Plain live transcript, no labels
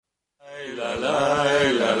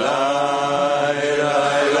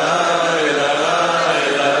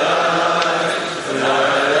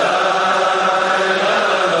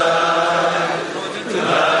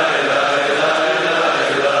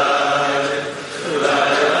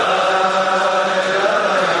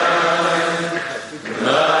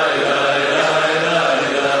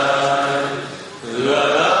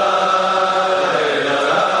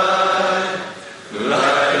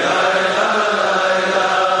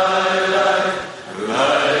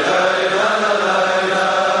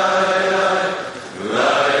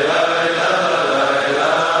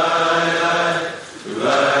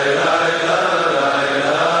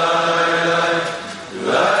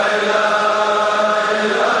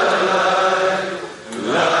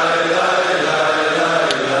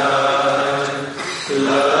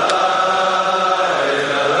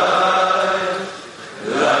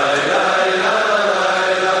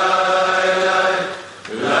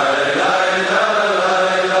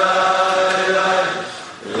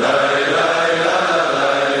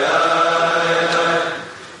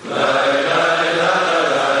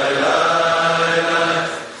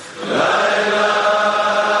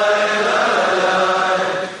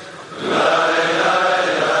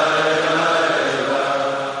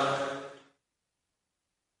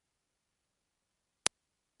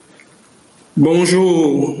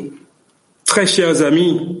Bonjour, très chers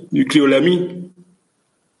amis du Cliolami.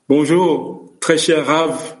 Bonjour, très cher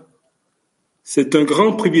Rav. C'est un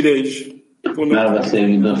grand privilège pour nous Merhaba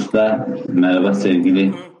sevgili dostlar, merhaba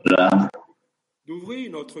sevgili Rav.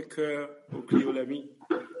 d'ouvrir notre cœur au Cliolami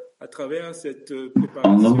à travers cette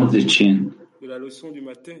Onurumuz préparation için de la leçon du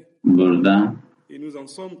matin. burada Et nous en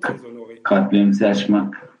sommes très honorés. kalplerimizi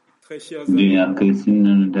açmak, Très chers amis, dünya kıyısının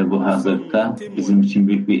önünde bu hazırlıkta bizim için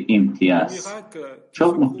büyük bir le imtiyaz. miracle qui se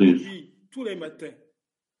Çok mutluyuz produit tous les matins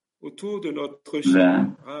autour de notre ve cher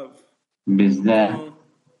Rav. biz de Quand tous les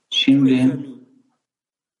şimdi amis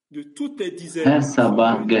de toutes les her dizaines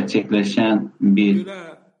sabah gerçekleşen bir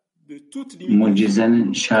au-delà de toute limitation mucizenin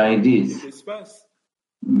et şahidiyiz. d'espace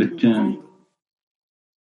pour Bütün prendre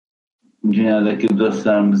dünyadaki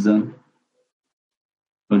dostlarımızın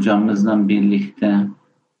hocamızla birlikte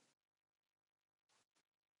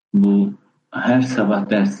bu her sabah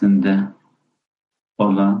dersinde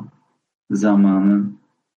olan zamanın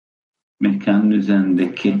mekanın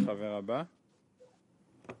üzerindeki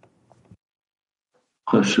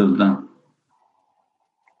koşuldan.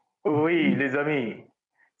 Oui, les amis,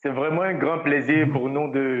 c'est vraiment un grand plaisir pour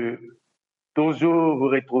nous de toujours vous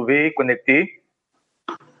retrouver connectés.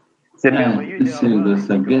 C'est merveilleux Evet, sevgili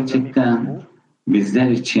dostlar, gerçekten bizler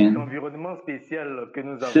için l'environnement spécial que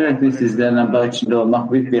nous avons sürekli sizlerle bağ içinde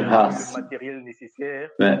olmak büyük bir has le matériel nécessaire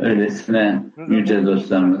ve öylesine yüce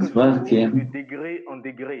dostlarımız var ki de degré en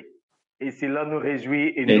degré. Et cela nous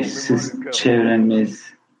réjouit énormément eşsiz le cœur.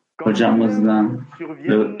 çevremiz, hocamızla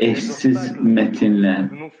ve eşsiz metinler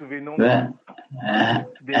Nous nous souvenons ve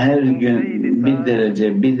her gün bir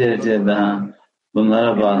derece daha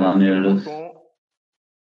bunlara bağlanıyoruz.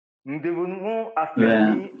 Nous devons Ve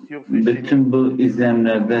affermir sur ce chemin. bütün bu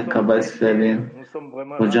izlemlerde Kabalislerin Nous sommes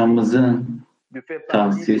vraiment hocamızın de faire partie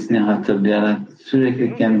tavsiyesini hatırlayarak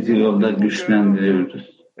sürekli kendimizi yolda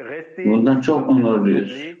güçlendiriyoruz. Bundan çok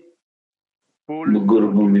onurluyuz. Bu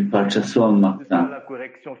grubun bir parçası olmaktan. la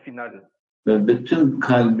correction finale. Ve bütün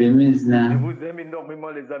kalbimizle Je vous aime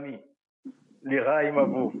énormément les amis. Les rails à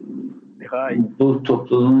vous. Les rails. bu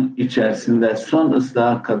topluluğun içerisinde son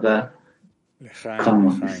ıslaha kadar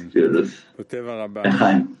kalmak istiyoruz.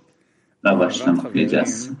 Lehaim'la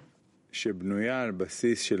başlamayacağız. שבנויה על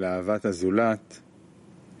בסיס של אהבת הזולת,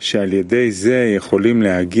 שעל ידי זה יכולים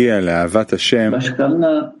להגיע לאהבת השם.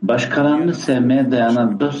 Başkalarını sevmeye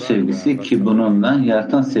dayanan dost sevgisi ki bununla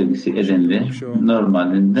yaratan sevgisi edinilir.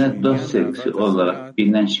 Normalinde dost sevgisi olarak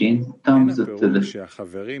bilinen şeyin tam zıttıdır.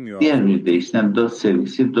 Diğer bir deyişle dost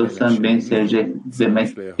sevgisi dostların beni sevecek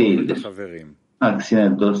demek değildir.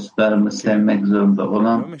 Aksine dostlarımı sevmek zorunda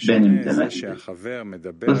olan benim demektir.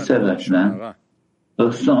 Bu sebeple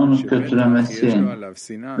dostun onu kötülemesi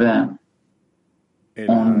ve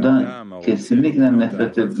ondan kesinlikle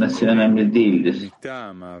nefret etmesi önemli değildir.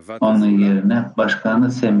 Onun yerine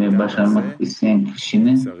başkalarını sevmeyi başarmak isteyen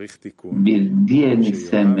kişinin bir diğerini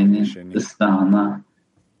sevmenin ıslahına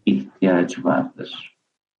ihtiyacı vardır.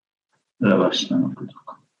 Böyle baştan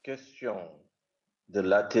okuduk. Question de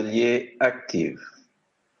l'atelier actif.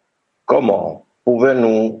 Comment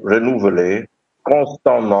pouvons-nous renouveler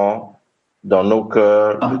constamment dans nos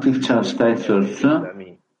cœurs Aktif çalıştay sorusu,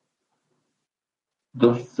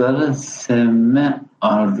 dostları sevme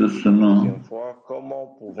arzusunu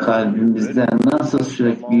kalbimizde nasıl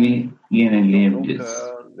sürekli yenileyebiliriz?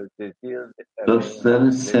 le désir d'aimer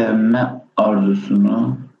Dostları sevme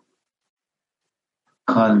arzusunu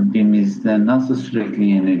kalbimizde nasıl sürekli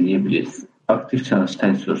yenileyebiliriz? Aktif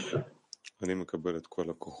çalıştay sorusu. אני מקבל את כל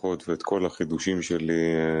הכוחות ואת כל החידושים שלי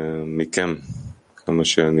מכם, כמה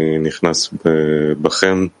שאני נכנס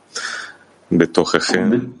בכם,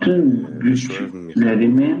 בתוככם, Bütün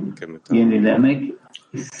güçlerimi yenilemek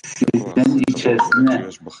sizden içerisine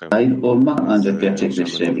dahil olmak ancak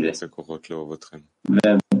gerçekleştirebilir.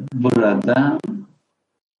 Ve burada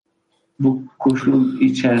bu koşul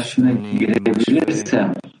içerisine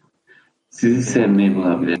girebilirsem sizi sevmeyi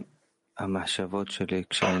bulabilirim.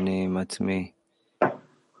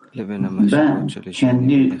 Ben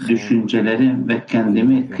kendi düşüncelerim ve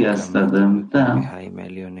kendimi kıyasladığımda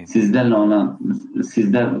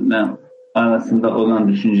sizlerle arasında olan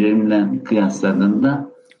düşüncelerimle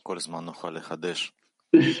kıyasladığımda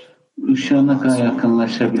ışığına kadar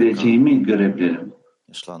yakınlaşabileceğimi görebilirim.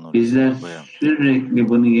 Bizler sürekli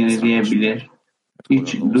bunu yenileyebilir,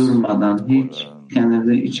 hiç durmadan, hiç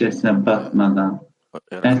kendimizin içerisine bakmadan,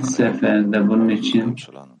 her seferinde bunun için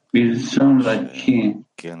bir sonraki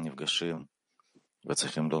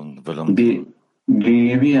bir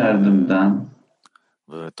dünyevi yardımdan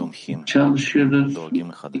çalışıyoruz.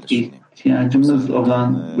 İhtiyacımız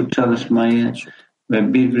olan bu çalışmayı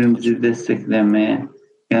ve birbirimizi desteklemeye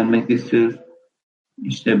gelmek istiyoruz.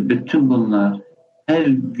 İşte bütün bunlar her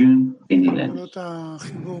gün yenilenir.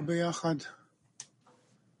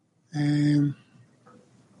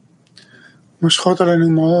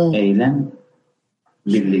 Eylem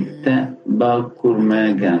birlikte bağ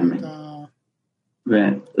kurmaya gelmek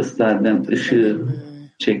ve ısrardan ışığı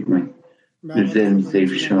çekmek üzerimizde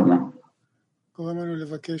bir şey olan.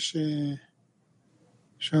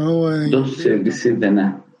 Dost sevgisi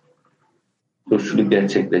denen koşulu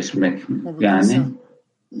gerçekleşmek, yani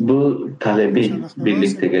bu talebi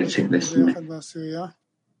birlikte gerçekleştirmek.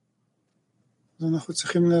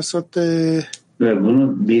 Ve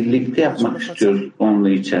bunu birlikte yapmak istiyoruz onunla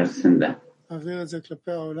içerisinde.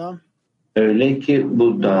 Öyle ki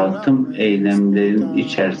bu dağıtım eylemlerin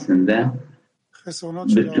içerisinde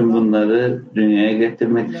bütün bunları dünyaya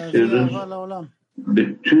getirmek istiyoruz.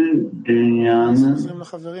 Bütün dünyanın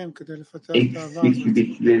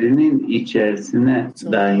eksikliklerinin içerisine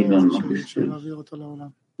dahil olmak istiyoruz.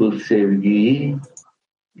 Bu sevgiyi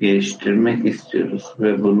geliştirmek istiyoruz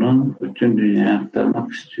ve bunu bütün dünyaya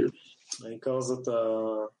aktarmak istiyoruz.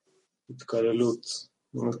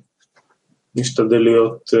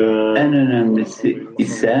 En önemlisi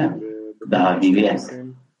ise dahiliyet.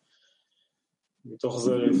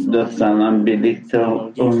 Dostlarla birlikte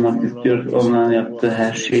olmak istiyoruz, onların yaptığı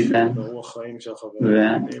her şeyden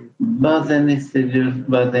ve bazen hissediyoruz,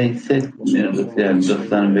 bazen hissetmiyoruz. Yani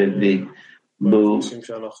dostların verdiği bu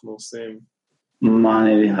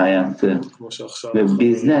manevi hayatı ve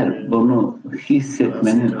bizler bunu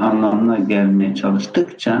hissetmenin anlamına gelmeye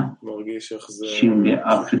çalıştıkça şimdi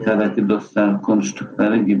Afrika'daki dostlar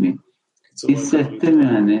konuştukları gibi hissettim,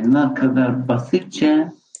 yani ne kadar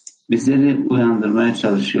basitçe bizleri uyandırmaya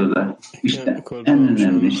çalışıyorlar. İşte en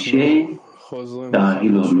önemli şey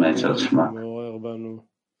dahil olmaya çalışmak.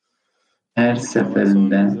 Her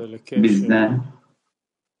seferinde bizden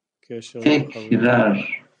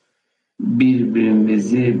tekrar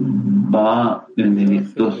birbirimizi bağa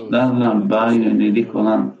yönelik, dostlarla bağa yönelik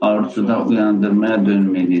olan arzuda uyandırmaya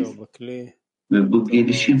dönmeliyiz. Ve bu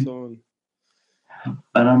gelişim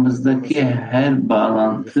aramızdaki her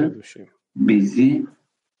bağlantı bizi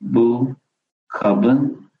bu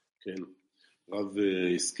kabın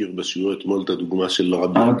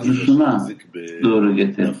arzusuna doğru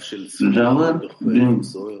getirir.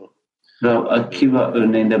 Rav Akiva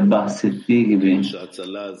örneğinde bahsettiği gibi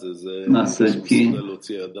nasıl ki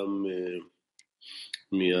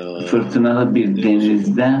fırtınalı bir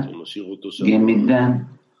denizde gemiden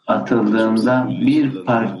atıldığında bir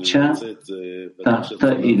parça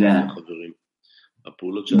tahta ile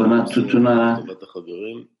buna tutunarak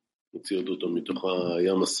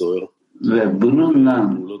ve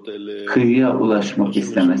bununla kıyıya ulaşmak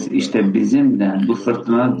istemesi. İşte bizim de bu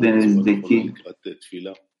fırtınalı denizdeki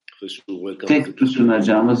tek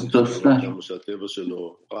tutunacağımız dostlar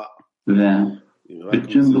ve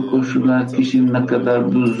bütün bu koşullar kişinin ne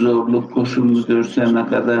kadar bu zorluk koşulunu görse, ne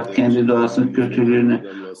kadar kendi doğasının kötülüğünü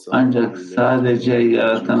ancak sadece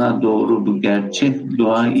yaratana doğru bu gerçek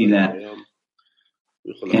dua ile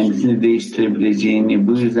kendisini değiştirebileceğini,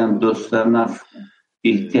 bu yüzden dostlarına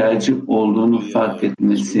ihtiyacı olduğunu fark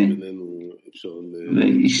etmesi ve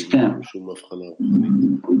işte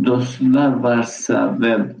dostlar varsa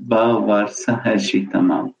ve bağ varsa her şey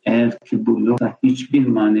tamam. Eğer ki bu yoksa hiçbir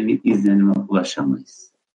manevi izlenime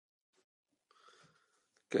ulaşamayız.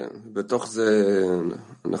 כן, בתוך זה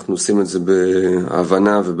אנחנו עושים את זה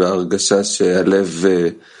בהבנה ובהרגשה שהלב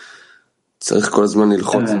צריך כל הזמן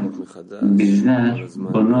ללחוץ מחדש,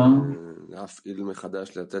 כל הזמן להפעיל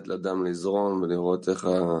מחדש, לתת לדם לזרום ולראות איך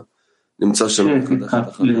נמצא שם מחדש את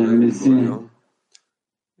החברים כל יום.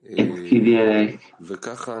 etkileyerek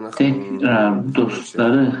tekrar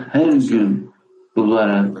dostları her gün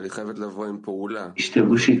bularak işte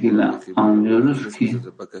bu şekilde anlıyoruz ki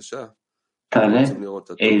talep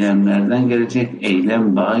eylemlerden gelecek,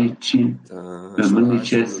 eylem bağı için ve bunun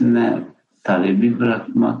içerisinde talebi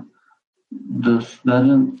bırakmak,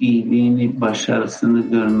 dostların iyiliğini, başarısını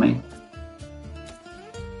görmek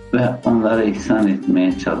ve onlara ihsan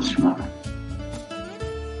etmeye çalışmak.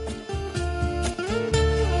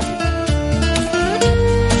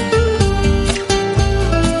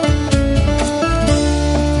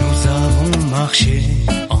 Marcher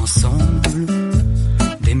ensemble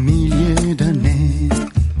des milliers d'années.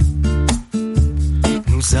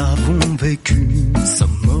 Nous avons vécu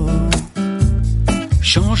sans mort,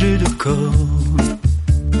 changé de corps.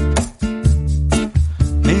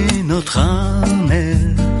 Mais notre âme,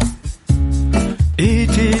 elle,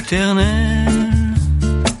 est éternelle.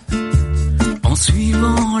 En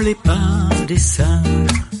suivant les pas des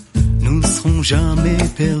sages, nous ne serons jamais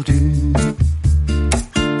perdus.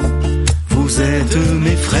 Vous êtes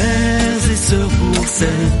mes frères et sœurs pour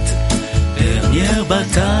cette dernière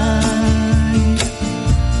bataille.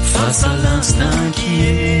 Face à l'instinct qui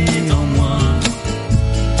est en moi,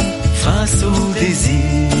 face au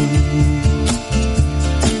désir.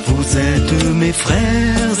 Vous êtes mes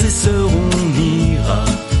frères et sœurs, on ira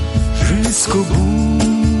jusqu'au bout.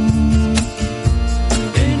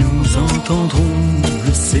 Et nous entendrons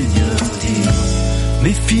le Seigneur dire,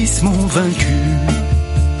 mes fils m'ont vaincu.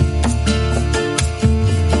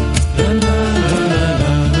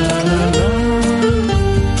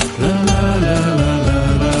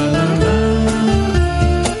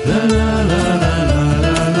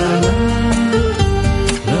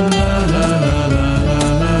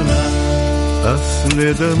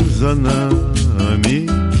 Следом за нами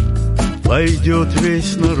пойдет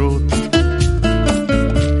весь народ.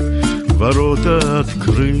 Ворота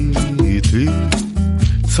открыты,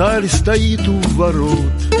 царь стоит у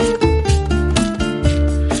ворот.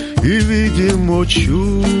 И видим, о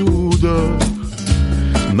чудо,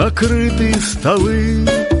 накрыты столы.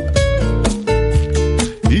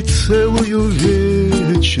 И целую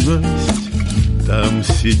вечность там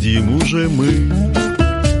сидим уже мы.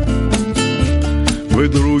 Вы,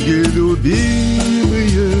 други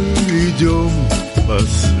любимые, идем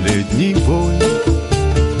последний бой.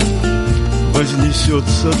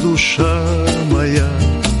 Вознесется душа моя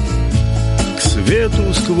к свету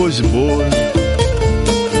сквозь боль.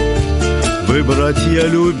 Вы, братья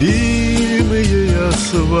любимые, я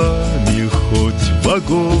с вами хоть в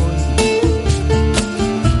огонь.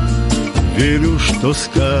 Верю, что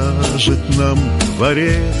скажет нам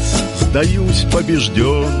Творец, сдаюсь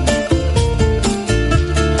побежден.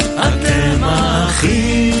 אתם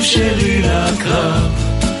האחים שלי לקרב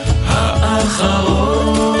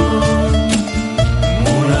האחרון,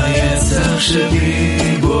 מול היצר שבי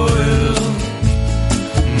בוער,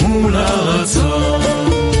 מול הרצון.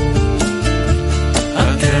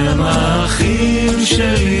 אתם האחים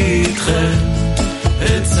שלי איתכם,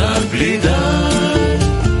 אצעק בלי די,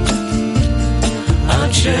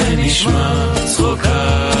 עד שנשמע צחוק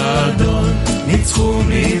האדון, ניצחו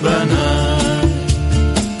מבניי.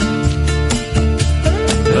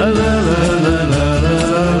 La la la la la la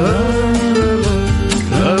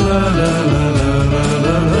la la la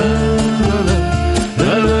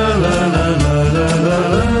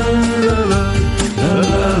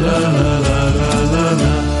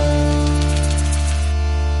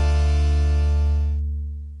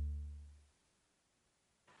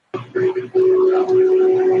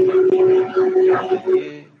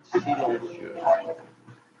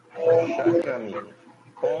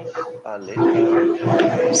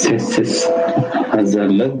Sessiz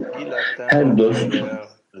hazırlık. Her dost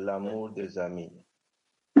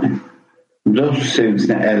dost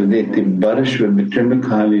sevgisine elde ettiği barış ve bütünlük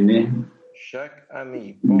halini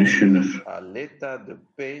düşünür.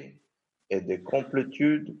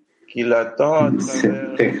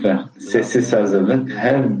 Tekrar sessiz hazırlık.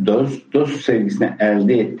 Her dost sevgisine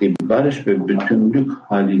elde ettiği barış ve bütünlük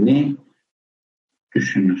halini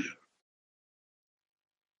düşünür.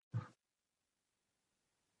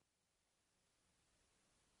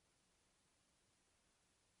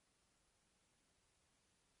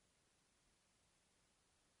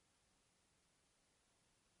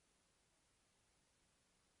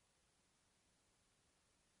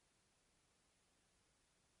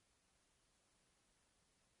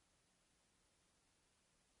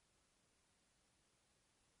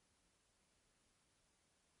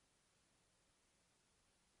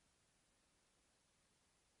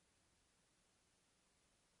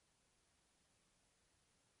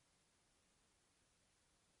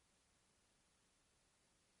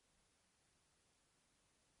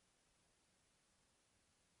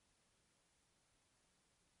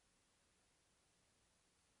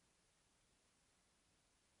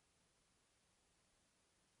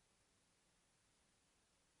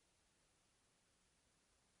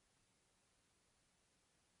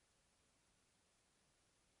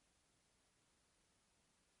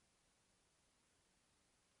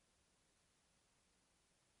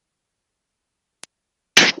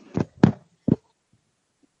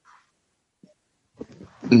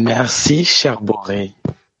 Merci, cher Boré,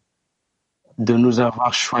 de nous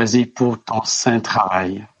avoir choisis pour ton saint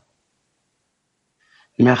travail.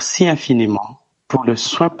 Merci infiniment pour le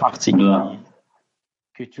soin particulier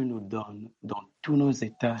que tu nous donnes dans tous nos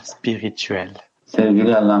états spirituels.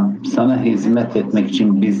 Sevgili Allah'ım, sana hizmet etmek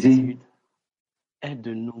için bizi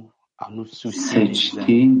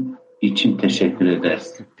seçtiğin için teşekkür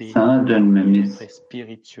ederiz. Sana dönmemiz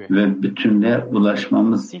ve bütünlüğe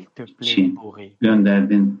ulaşmamız için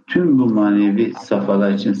gönderdiğin tüm bu manevi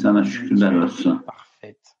safhalar için sana şükürler olsun.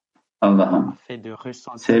 Allah'ım,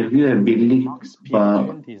 sevgi ve birlik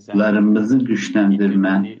bağlarımızı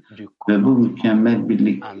güçlendirmen ve bu mükemmel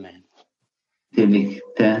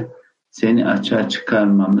birliktelikte seni açığa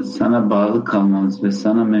çıkarmamız, sana bağlı kalmamız ve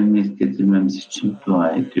sana memnuniyet getirmemiz için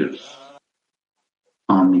dua ediyoruz.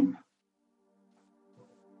 Amin.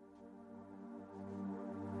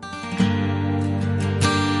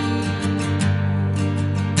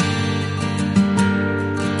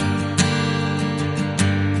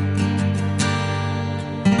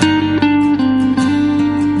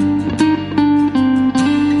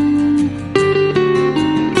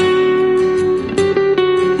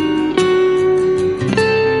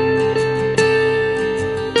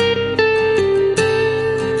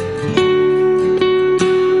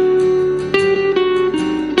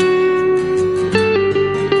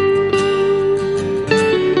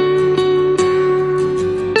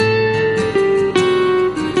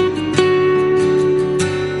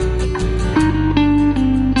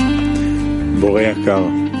 בורא יקר,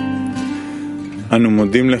 אנו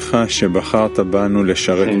מודים לך שבחרת banu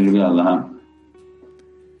לשרת. Sevgili Allah'ım,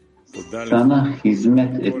 sana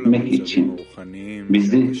hizmet etmek için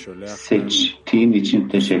bizi seçtiğin için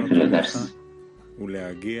teşekkür ederiz.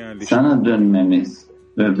 Sana dönmemiz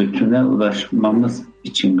ve bütüne ulaşmamız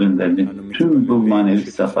için gönderdiğin tüm bu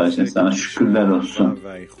manevi safa için sana şükürler olsun.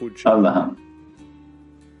 Allah'ım,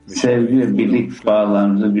 sevgi ve birlik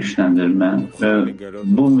bağlarımızı güçlendirmen ve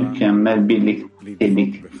bu mükemmel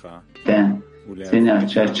birliktelikten seni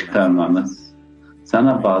açığa çıkarmamız,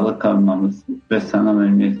 sana bağlı kalmamız ve sana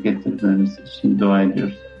memnuniyet getirmemiz için dua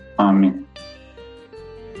ediyoruz. Amin.